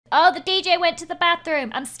Oh, the DJ went to the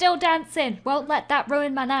bathroom. I'm still dancing. Won't let that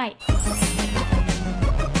ruin my night.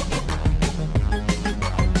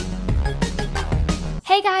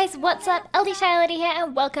 Hey guys, what's up? LDShadowLady here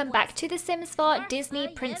and welcome back to The Sims 4 Disney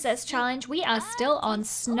Princess Challenge. We are still on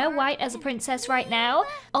Snow White as a princess right now,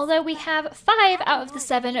 although we have 5 out of the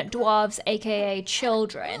 7 dwarves, aka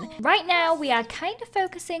children. Right now we are kind of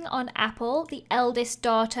focusing on Apple, the eldest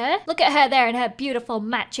daughter. Look at her there in her beautiful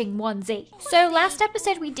matching onesie. So last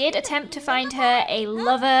episode we did attempt to find her a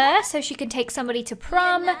lover so she can take somebody to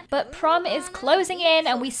prom, but prom is closing in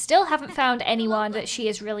and we still haven't found anyone that she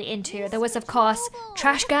is really into. There was of course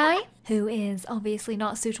Trash Guy, who is obviously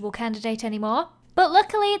not a suitable candidate anymore. But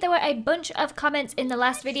luckily there were a bunch of comments in the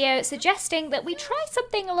last video suggesting that we try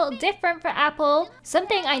something a little different for Apple.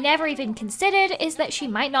 Something I never even considered is that she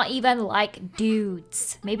might not even like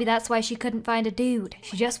dudes. Maybe that's why she couldn't find a dude.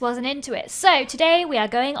 She just wasn't into it. So today we are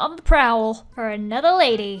going on the prowl for another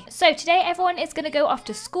lady. So today everyone is going to go off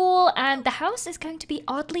to school and the house is going to be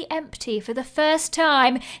oddly empty for the first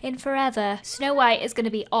time in forever. Snow White is going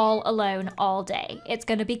to be all alone all day. It's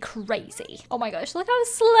going to be crazy. Oh my gosh, look how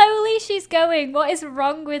slowly she's going. What is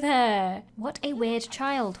wrong with her? What a weird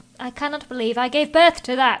child. I cannot believe I gave birth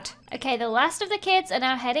to that. Okay, the last of the kids are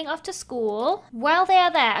now heading off to school. While they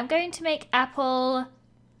are there, I'm going to make Apple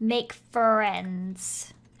make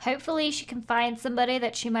friends. Hopefully she can find somebody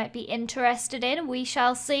that she might be interested in. We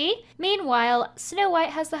shall see. Meanwhile, Snow White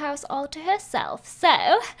has the house all to herself.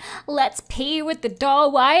 So, let's pee with the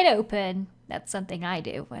door wide open. That's something I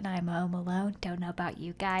do when I'm home alone. Don't know about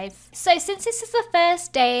you guys. So since this is the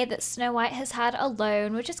first day that Snow White has had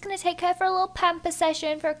alone, we're just going to take her for a little pamper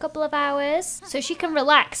session for a couple of hours so she can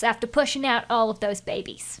relax after pushing out all of those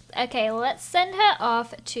babies. Okay, let's send her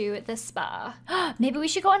off to the spa. Maybe we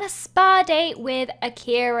should go on a spa date with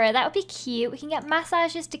Akira. That would be cute. We can get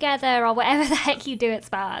massages together or whatever the heck you do at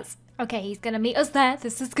spas. Okay, he's gonna meet us there.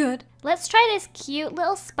 This is good. Let's try this cute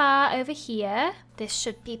little spa over here. This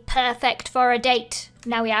should be perfect for a date.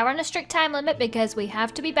 Now we are on a strict time limit because we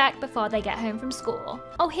have to be back before they get home from school.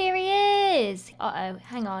 Oh, here he is. Uh-oh,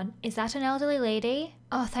 hang on. Is that an elderly lady?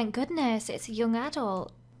 Oh, thank goodness, it's a young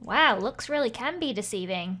adult. Wow, looks really can be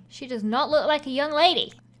deceiving. She does not look like a young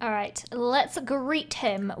lady. All right, let's greet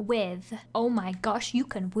him with, oh my gosh, you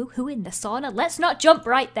can woohoo in the sauna. Let's not jump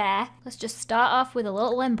right there. Let's just start off with a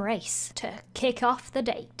little embrace to kick off the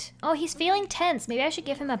date. Oh, he's feeling tense. Maybe I should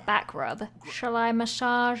give him a back rub. Shall I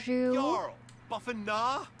massage you? Look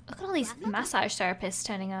at all these massage therapists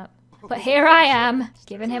turning up. But here I am,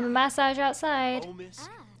 giving him a massage outside.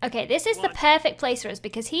 Okay, this is the perfect place for us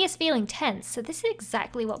because he is feeling tense, so this is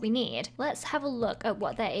exactly what we need. Let's have a look at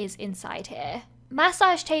what there is inside here.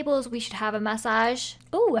 Massage tables, we should have a massage.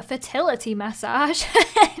 Ooh, a fertility massage.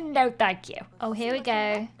 No, thank you. Oh, here we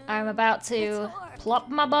go. I'm about to plop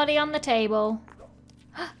my body on the table.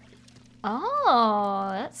 Oh,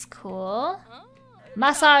 that's cool.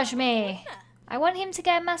 Massage me. I want him to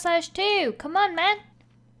get a massage too. Come on, man.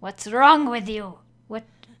 What's wrong with you?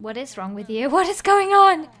 What is wrong with you? What is going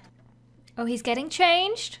on? Oh, he's getting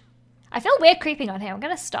changed. I feel weird creeping on him. I'm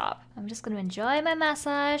gonna stop. I'm just gonna enjoy my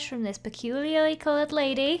massage from this peculiarly colored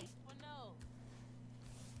lady.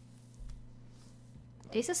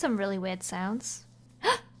 These are some really weird sounds.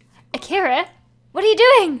 Akira, what are you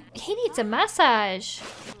doing? He needs a massage.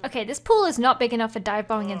 Okay, this pool is not big enough for dive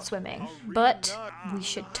bombing and swimming, but we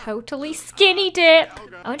should totally skinny dip.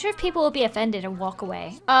 I wonder if people will be offended and walk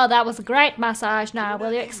away. Oh, that was a great massage. Now,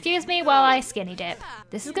 will you excuse me while I skinny dip?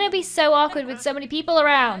 This is gonna be so awkward with so many people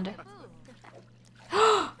around.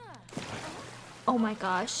 Oh my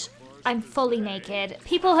gosh, I'm fully naked.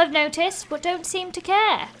 People have noticed but don't seem to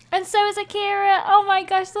care. And so is Akira. Oh my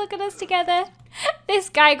gosh, look at us together. This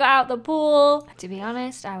guy got out the pool. To be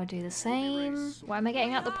honest, I would do the same. Why am I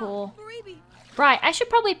getting out the pool? Right, I should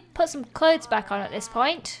probably put some clothes back on at this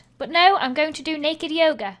point. But no, I'm going to do naked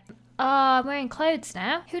yoga. Oh, I'm wearing clothes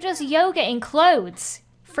now. Who does yoga in clothes?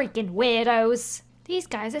 Freaking weirdos. These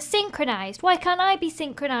guys are synchronized. Why can't I be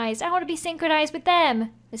synchronized? I want to be synchronized with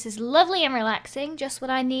them. This is lovely and relaxing, just what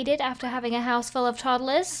I needed after having a house full of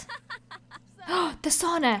toddlers. Oh, the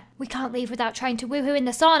sauna. We can't leave without trying to woohoo in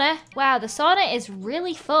the sauna. Wow, the sauna is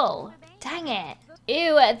really full. Dang it.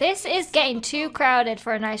 Ew, this is getting too crowded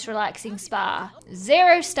for a nice relaxing spa.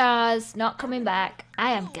 0 stars, not coming back.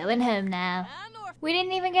 I am going home now. We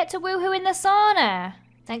didn't even get to woohoo in the sauna.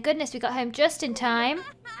 Thank goodness we got home just in time.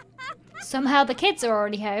 Somehow the kids are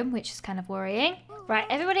already home, which is kind of worrying. Right,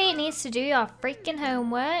 everybody needs to do your freaking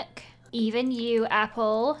homework. Even you,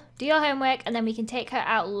 Apple. Do your homework and then we can take her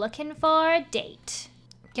out looking for a date.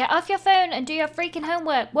 Get off your phone and do your freaking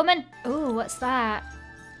homework, woman. Ooh, what's that?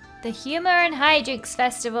 The Humor and Hijinks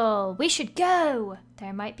Festival. We should go.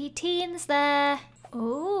 There might be teens there.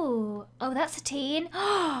 Ooh. Oh, that's a teen.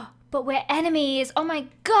 But we're enemies. Oh my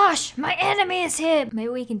gosh, my enemy is here. Maybe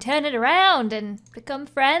we can turn it around and become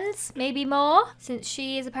friends. Maybe more, since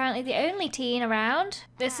she is apparently the only teen around.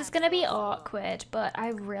 This is gonna be awkward, but I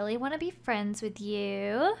really want to be friends with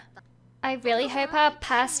you. I really hope our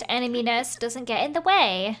past eneminess doesn't get in the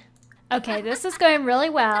way. Okay, this is going really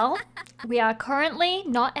well. We are currently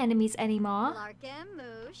not enemies anymore.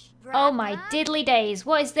 Oh my diddly days,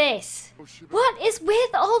 what is this? What is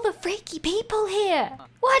with all the freaky people here?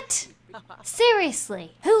 What?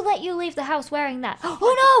 Seriously, who let you leave the house wearing that?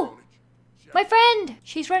 Oh no! My friend!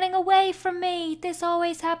 She's running away from me. This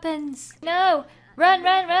always happens. No! Run,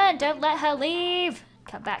 run, run! Don't let her leave!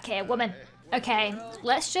 Come back here, woman. Okay,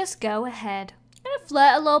 let's just go ahead. I'm gonna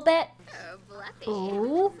flirt a little bit.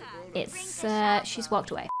 Ooh, it's, she's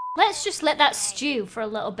walked away. Let's just let that stew for a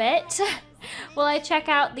little bit while I check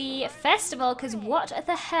out the festival, because what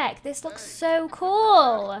the heck? This looks so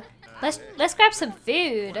cool. Let's grab some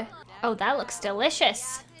food. Oh, that looks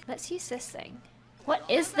delicious. Let's use this thing. What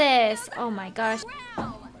is this? Oh my gosh.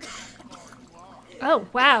 Oh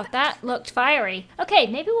wow, that looked fiery. Okay,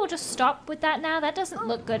 maybe we'll just stop with that now. That doesn't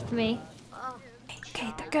look good for me.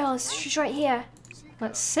 Okay, the girl she's right here.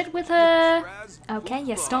 Let's sit with her. Okay,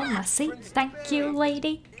 you stole my seat. Thank you,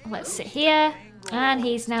 lady. Let's sit here. And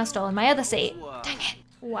he's now stolen my other seat. Dang it.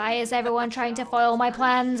 Why is everyone trying to foil my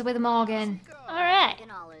plans with Morgan? Alright.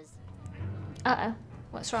 Uh-oh.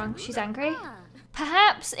 What's wrong? She's angry?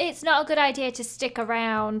 Perhaps it's not a good idea to stick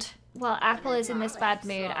around while Apple is in this bad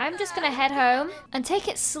mood. I'm just gonna head home and take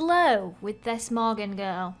it slow with this Morgan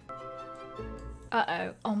girl.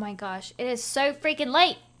 Uh-oh. Oh my gosh. It is so freaking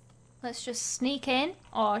late. Let's just sneak in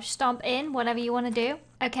or stomp in, whatever you want to do.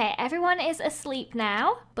 Okay, everyone is asleep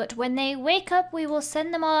now, but when they wake up, we will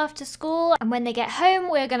send them all off to school. And when they get home,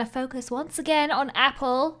 we're going to focus once again on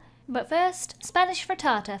Apple. But first, Spanish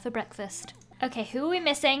frittata for breakfast. Okay, who are we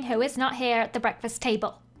missing? Who is not here at the breakfast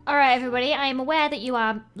table? All right, everybody, I am aware that you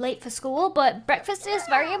are late for school, but breakfast is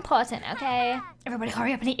very important, okay? Everybody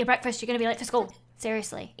hurry up and eat your breakfast. You're going to be late for school.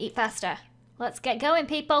 Seriously, eat faster. Let's get going,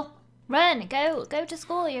 people. Run, go to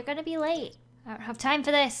school, you're gonna be late. I don't have time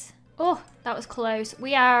for this. Oh, that was close.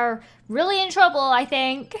 We are really in trouble, I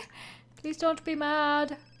think. Please don't be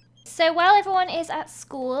mad. So while everyone is at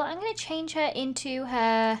school, I'm gonna change her into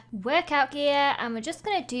her workout gear and we're just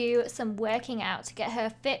gonna do some working out to get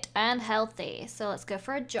her fit and healthy. So let's go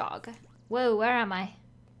for a jog. Whoa, where am I?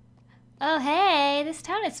 Oh, hey, this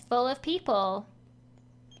town is full of people.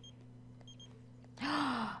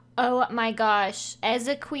 Oh my gosh,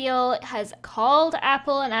 Ezequiel has called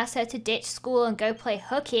Apple and asked her to ditch school and go play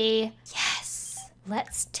hooky. Yes!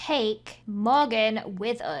 Let's take Morgan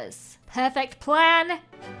with us. Perfect plan!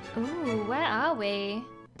 Ooh, where are we?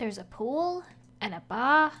 There's a pool, and a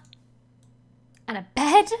bar, and a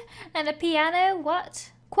bed, and a piano.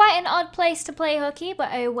 What? Quite an odd place to play hooky, but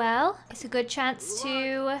oh well. It's a good chance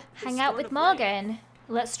to hang out with Morgan.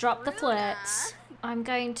 Let's drop the flirts. I'm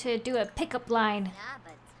going to do a pickup line.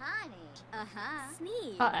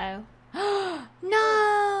 Uh-oh.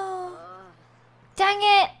 No! Dang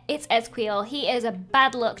it! It's Ezequiel. He is a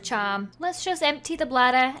bad luck charm. Let's just empty the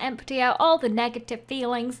bladder, empty out all the negative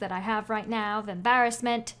feelings that I have right now of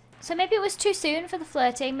embarrassment. So maybe it was too soon for the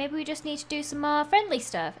flirting. Maybe we just need to do some more friendly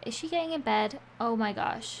stuff. Is she getting in bed? Oh my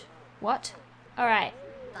gosh. What? Alright.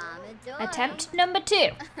 Attempt number 2.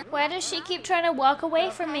 Why does she keep trying to walk away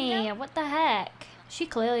from me? What the heck? She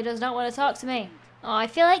clearly does not want to talk to me. Oh, I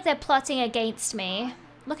feel like they're plotting against me.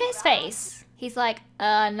 Look at his face. He's like,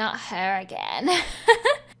 not her again.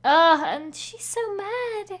 Oh, and she's so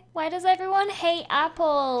mad. Why does everyone hate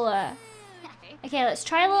Apple? Okay, let's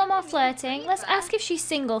try a little more flirting. Let's ask if she's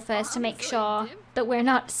single first to make sure that we're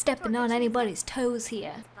not stepping on anybody's toes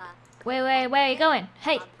here. Wait, where are you going?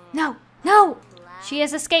 Hey, no, no! She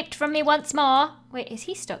has escaped from me once more. Wait, is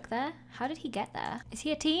he stuck there? How did he get there? Is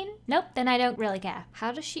he a teen? Nope, then I don't really care.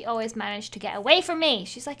 How does she always manage to get away from me?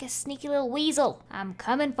 She's like a sneaky little weasel. I'm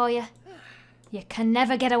coming for you. You can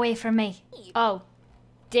never get away from me. Oh,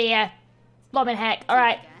 dear. Blooming heck. All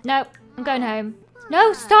right, nope, I'm going home.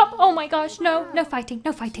 No, stop. Oh my gosh, no fighting,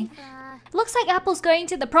 no fighting. Looks like Apple's going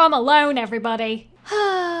to the prom alone, everybody.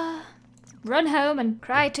 Run home and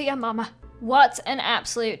cry to your mama. What an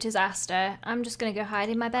absolute disaster. I'm just gonna go hide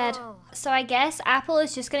in my bed. So I guess Apple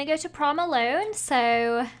is just gonna go to prom alone,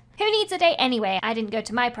 so who needs a date anyway? I didn't go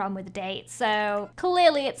to my prom with a date, so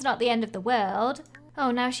clearly it's not the end of the world. Oh,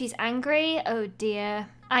 now she's angry? Oh dear.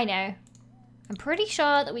 I know. I'm pretty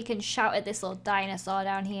sure that we can shout at this little dinosaur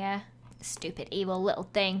down here. Stupid evil little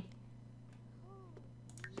thing.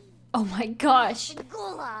 Oh my gosh.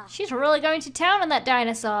 She's really going to town on that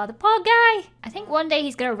dinosaur. The poor guy. I think one day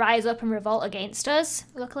he's going to rise up and revolt against us.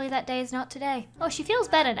 Luckily that day is not today. Oh, she feels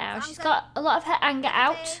better now. She's got a lot of her anger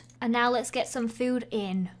out. And now let's get some food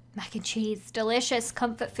in. Mac and cheese. Delicious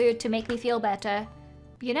comfort food to make me feel better.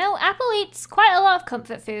 You know, Apple eats quite a lot of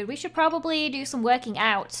comfort food. We should probably do some working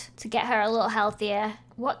out to get her a little healthier.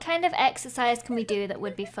 What kind of exercise can we do that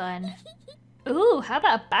would be fun? Ooh, how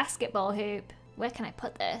about a basketball hoop? Where can I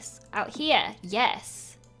put this? Out here,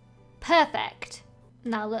 yes. Perfect.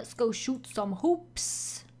 Now let's go shoot some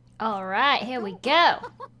hoops. All right, here we go.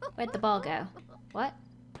 Where'd the ball go? What?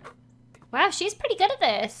 Wow, she's pretty good at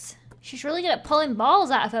this. She's really good at pulling balls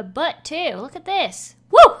out of her butt too. Look at this.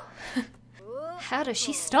 Woo! How does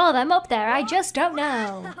she store them up there? I just don't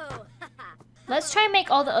know. Let's try and make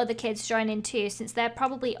all the other kids join in too, since they're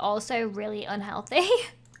probably also really unhealthy.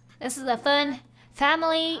 This is a fun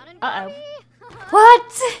family... Uh-oh.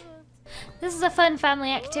 What? This is a fun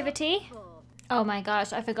family activity. Oh my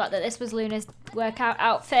gosh, I forgot that this was Luna's workout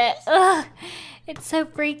outfit. Ugh, it's so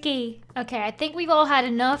freaky. Okay, I think we've all had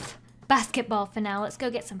enough basketball for now. Let's go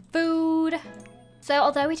get some food. So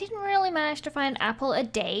although we didn't really manage to find Apple a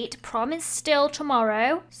date, prom is still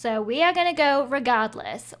tomorrow. So we are gonna go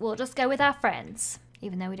regardless. We'll just go with our friends.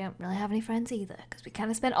 Even though we don't really have any friends either, because we kind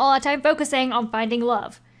of spent all our time focusing on finding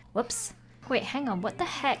love. Whoops. Wait, hang on. What the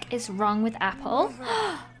heck is wrong with Apple?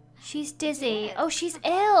 She's dizzy. Oh, she's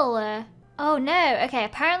ill. Oh no. Okay,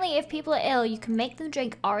 apparently if people are ill, you can make them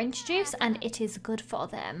drink orange juice and it is good for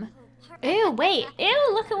them. Ew, wait. Ew,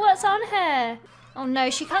 look at what's on her. Oh no,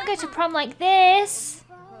 she can't go to prom like this.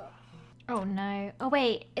 Oh no. Oh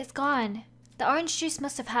wait, it's gone. The orange juice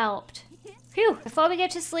must have helped. Phew. Before we go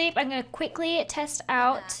to sleep, I'm going to quickly test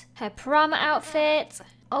out her prom outfit.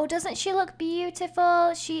 Oh, doesn't she look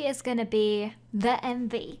beautiful? She is going to be the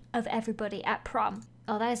envy of everybody at prom.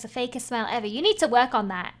 Oh, that is the fakest smile ever. You need to work on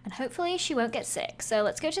that. And hopefully she won't get sick. So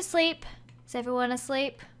let's go to sleep. Is everyone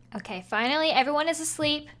asleep? Okay, finally everyone is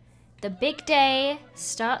asleep. The big day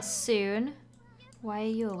starts soon. Why are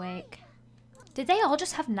you awake? Did they all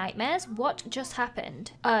just have nightmares? What just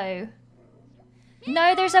happened? Oh.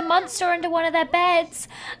 No, there's a monster under one of their beds.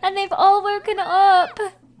 And they've all woken up.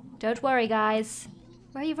 Don't worry, guys.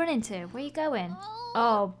 Where are you running to? Where are you going?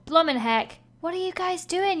 Oh, bloomin' heck. What are you guys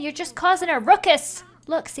doing? You're just causing a ruckus.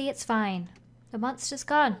 Look, see, it's fine. The monster's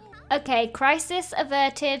gone. Okay, crisis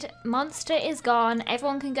averted. Monster is gone.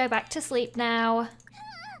 Everyone can go back to sleep now.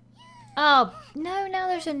 Oh, no, now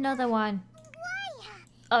there's another one.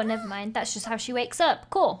 Oh, never mind. That's just how she wakes up.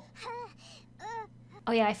 Cool.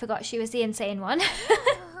 Oh yeah, I forgot she was the insane one.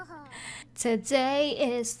 Today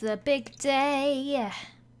is the big day.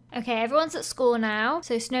 Okay, everyone's at school now.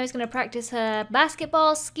 So Snow's gonna practice her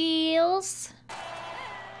basketball skills.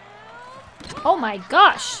 Oh my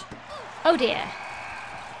gosh. Oh dear.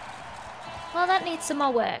 Well, that needs some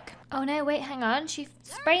more work. Oh no, wait, hang on. She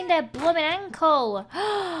sprained her blooming ankle.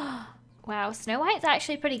 Wow, Snow White's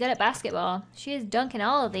actually pretty good at basketball. She is dunking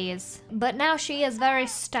all of these. But now she is very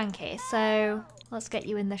stanky, so let's get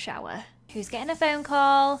you in the shower. Who's getting a phone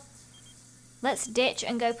call? Let's ditch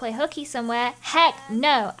and go play hooky somewhere. Heck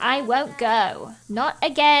no, I won't go. Not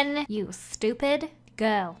again, you stupid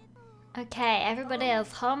girl. Okay, everybody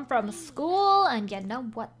is home from school, and you know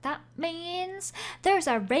what that means? There's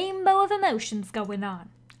a rainbow of emotions going on.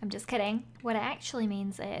 I'm just kidding. What it actually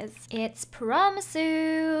means is it's prom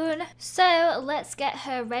soon. So let's get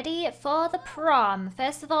her ready for the prom.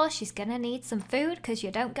 First of all, she's gonna need some food because you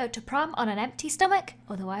don't go to prom on an empty stomach.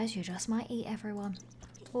 Otherwise, you just might eat everyone.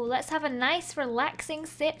 Well, let's have a nice relaxing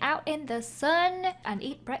sit out in the sun and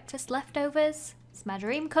eat breakfast leftovers. It's my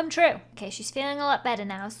dream come true. Okay, she's feeling a lot better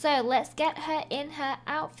now. So let's get her in her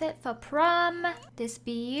outfit for prom. This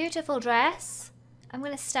beautiful dress. I'm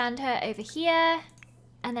gonna stand her over here.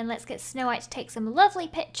 And then let's get Snow White to take some lovely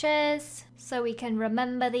pictures so we can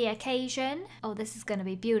remember the occasion. Oh, this is gonna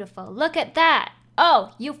be beautiful. Look at that.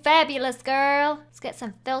 Oh, you fabulous girl. Let's get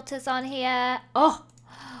some filters on here. Oh,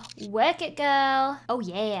 work it, girl. Oh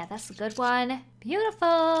yeah, that's a good one.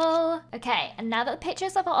 Beautiful. Okay, and now that the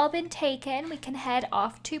pictures have all been taken, we can head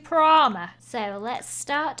off to prom. So let's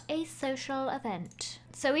start a social event.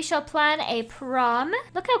 So we shall plan a prom.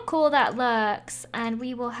 Look how cool that looks. And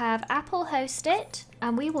we will have Apple host it.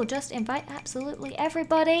 And we will just invite absolutely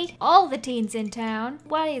everybody. All the teens in town.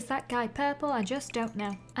 Why is that guy purple? I just don't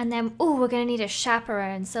know. And then, ooh, we're gonna need a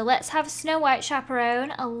chaperone. So let's have Snow White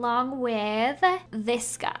chaperone along with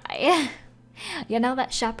this guy. You know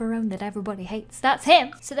that chaperone that everybody hates? That's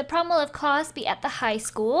him. So the prom will of course be at the high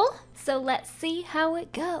school. So let's see how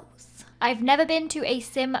it goes. I've never been to a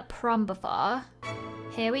sim prom before.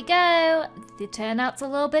 Here we go. The turnout's a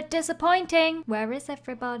little bit disappointing. Where is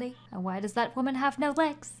everybody? And why does that woman have no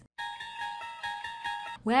legs?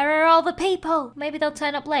 Where are all the people? Maybe they'll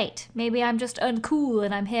turn up late. Maybe I'm just uncool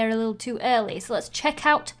and I'm here a little too early. So let's check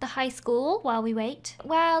out the high school while we wait.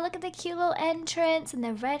 Wow, look at the cute little entrance and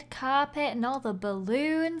the red carpet and all the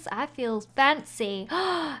balloons. I feel fancy.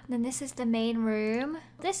 And then this is the main room.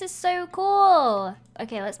 This is so cool.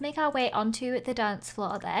 Okay, let's make our way onto the dance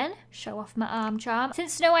floor then. Show off my arm charm.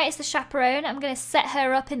 Since Snow White is the chaperone, I'm gonna set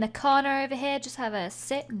her up in the corner over here. Just have her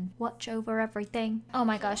sit and watch over everything. Oh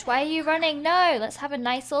my gosh, why are you running? No, let's have a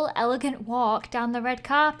nice little elegant walk down the red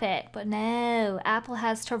carpet. But no, Apple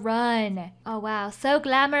has to run. Oh wow, so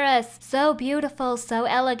glamorous, so beautiful, so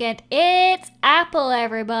elegant. It's Apple,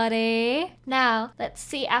 everybody. Now, let's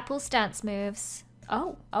see Apple's dance moves.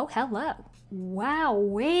 Oh, hello.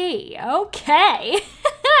 Wowee, okay.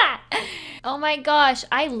 Oh my gosh,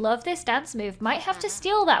 I love this dance move. Might have to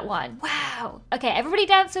steal that one. Wow. Okay, everybody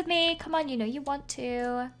dance with me. Come on, you know you want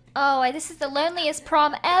to. Oh, this is the loneliest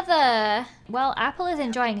prom ever. Well, Apple is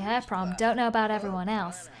enjoying her prom. Don't know about everyone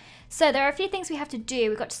else. So there are a few things we have to do.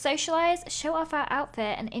 We've got to socialize, show off our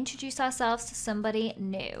outfit, and introduce ourselves to somebody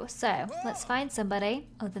new. So let's find somebody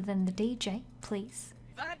other than the DJ, please.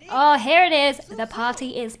 Oh, here it is. The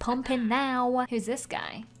party is pumping now. Who's this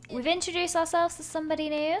guy? We've introduced ourselves to somebody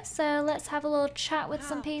new, so let's have a little chat with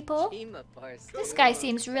some people. This guy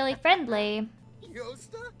seems really friendly.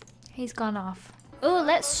 He's gone off. Ooh,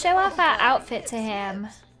 let's show off our outfit to him.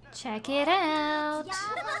 Check it out.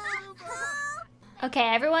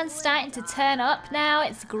 Okay, everyone's starting to turn up now.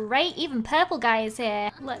 It's great. Even Purple Guy is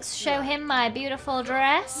here. Let's show him my beautiful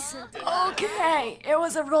dress. Okay, it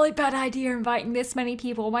was a really bad idea inviting this many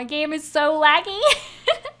people. My game is so laggy.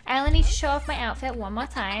 I only need to show off my outfit one more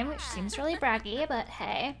time, which seems really braggy, but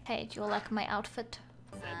hey. Hey, do you like my outfit?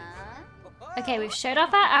 Okay, we've showed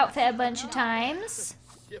off our outfit a bunch of times.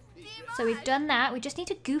 So we've done that. We just need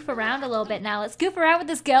to goof around a little bit now. Let's goof around with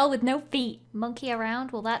this girl with no feet. Monkey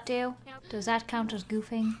around, will that do? Does that count as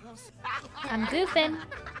goofing? I'm goofing.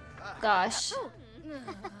 Gosh.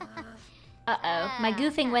 Uh-oh, my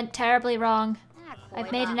goofing went terribly wrong.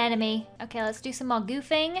 I've made an enemy. Okay, let's do some more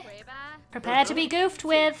goofing. Prepare to be goofed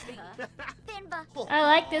with. I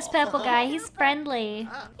like this purple guy, he's friendly.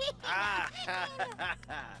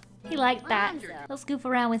 He liked that. Let's goof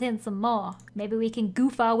around with him some more. Maybe we can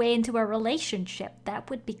goof our way into a relationship. That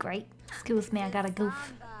would be great. Excuse me, I gotta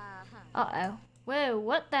goof. Uh-oh. Whoa,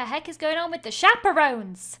 what the heck is going on with the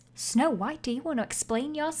chaperones? Snow White, do you want to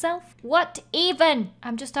explain yourself? What even?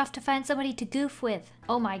 I'm just off to find somebody to goof with.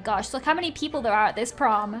 Oh my gosh, look how many people there are at this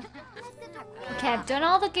prom. Okay, I've done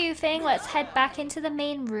all the goofing. Let's head back into the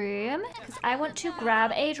main room because I want to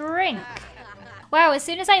grab a drink. Wow, as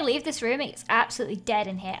soon as I leave this room, it's absolutely dead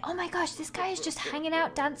in here. Oh my gosh, this guy is just hanging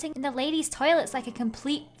out dancing in the ladies' toilets like a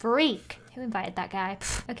complete freak. Who invited that guy?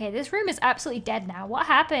 Pfft. Okay, this room is absolutely dead now. What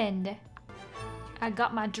happened? I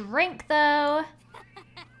got my drink though.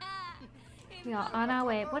 We are on our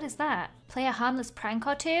way. What is that? Play a harmless prank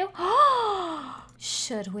or two?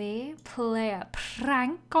 Should we play a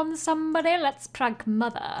prank on somebody? Let's prank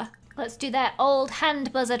Mother. Let's do that old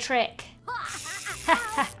hand buzzer trick.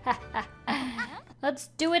 Let's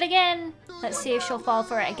do it again. Let's see if she'll fall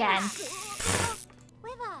for it again.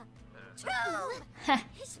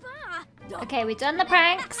 Okay, we've done the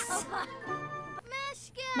pranks.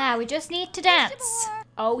 Now we just need to dance.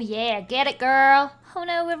 Oh yeah, get it, girl. Oh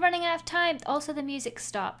no, we're running out of time. Also, the music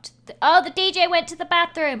stopped. Oh, the DJ went to the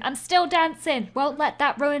bathroom. I'm still dancing. Won't let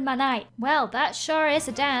that ruin my night. Well, that sure is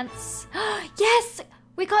a dance. Yes,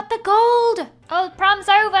 we got the gold. Oh, prom's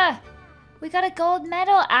over. We got a gold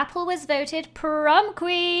medal. Apple was voted prom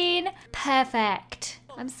queen. Perfect.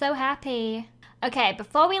 I'm so happy. Okay,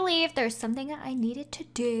 before we leave, there's something that I needed to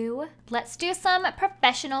do. Let's do some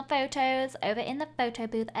professional photos over in the photo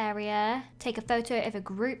booth area. Take a photo of a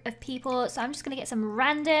group of people. So I'm just gonna get some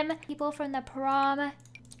random people from the prom.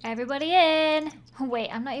 Everybody in. Wait,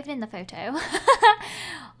 I'm not even in the photo.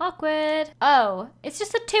 Awkward. Oh, it's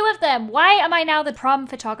just the two of them. Why am I now the prom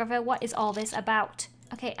photographer? What is all this about?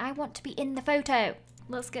 Okay, I want to be in the photo.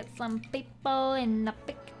 Let's get some people in the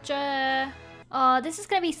picture. Oh, this is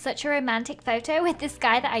gonna be such a romantic photo with this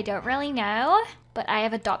guy that I don't really know, but I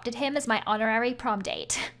have adopted him as my honorary prom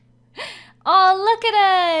date. Oh, look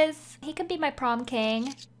at us. He can be my prom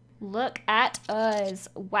king. Look at us.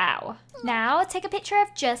 Wow. Now take a picture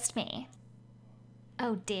of just me.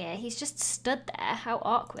 Oh dear, he's just stood there. How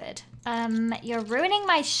awkward. You're ruining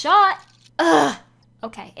my shot. Ugh.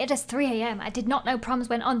 Okay, it is 3 AM. I did not know proms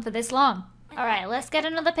went on for this long. All right, let's get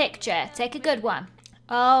another picture. Take a good one.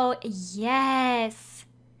 Oh, yes.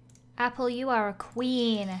 Apple, you are a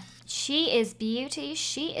queen. She is beauty,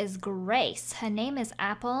 she is grace. Her name is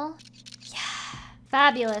Apple. Yeah.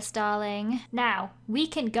 Fabulous, darling. Now, we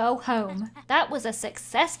can go home. That was a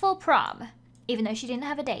successful prom. Even though she didn't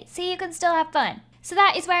have a date. See, you can still have fun. So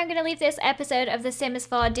that is where I'm going to leave this episode of The Sims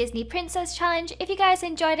 4 Disney Princess Challenge. If you guys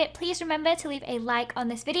enjoyed it, please remember to leave a like on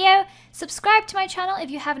this video. Subscribe to my channel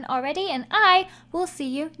if you haven't already, and I will see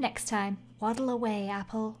you next time. Waddle away,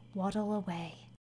 Apple. Waddle away.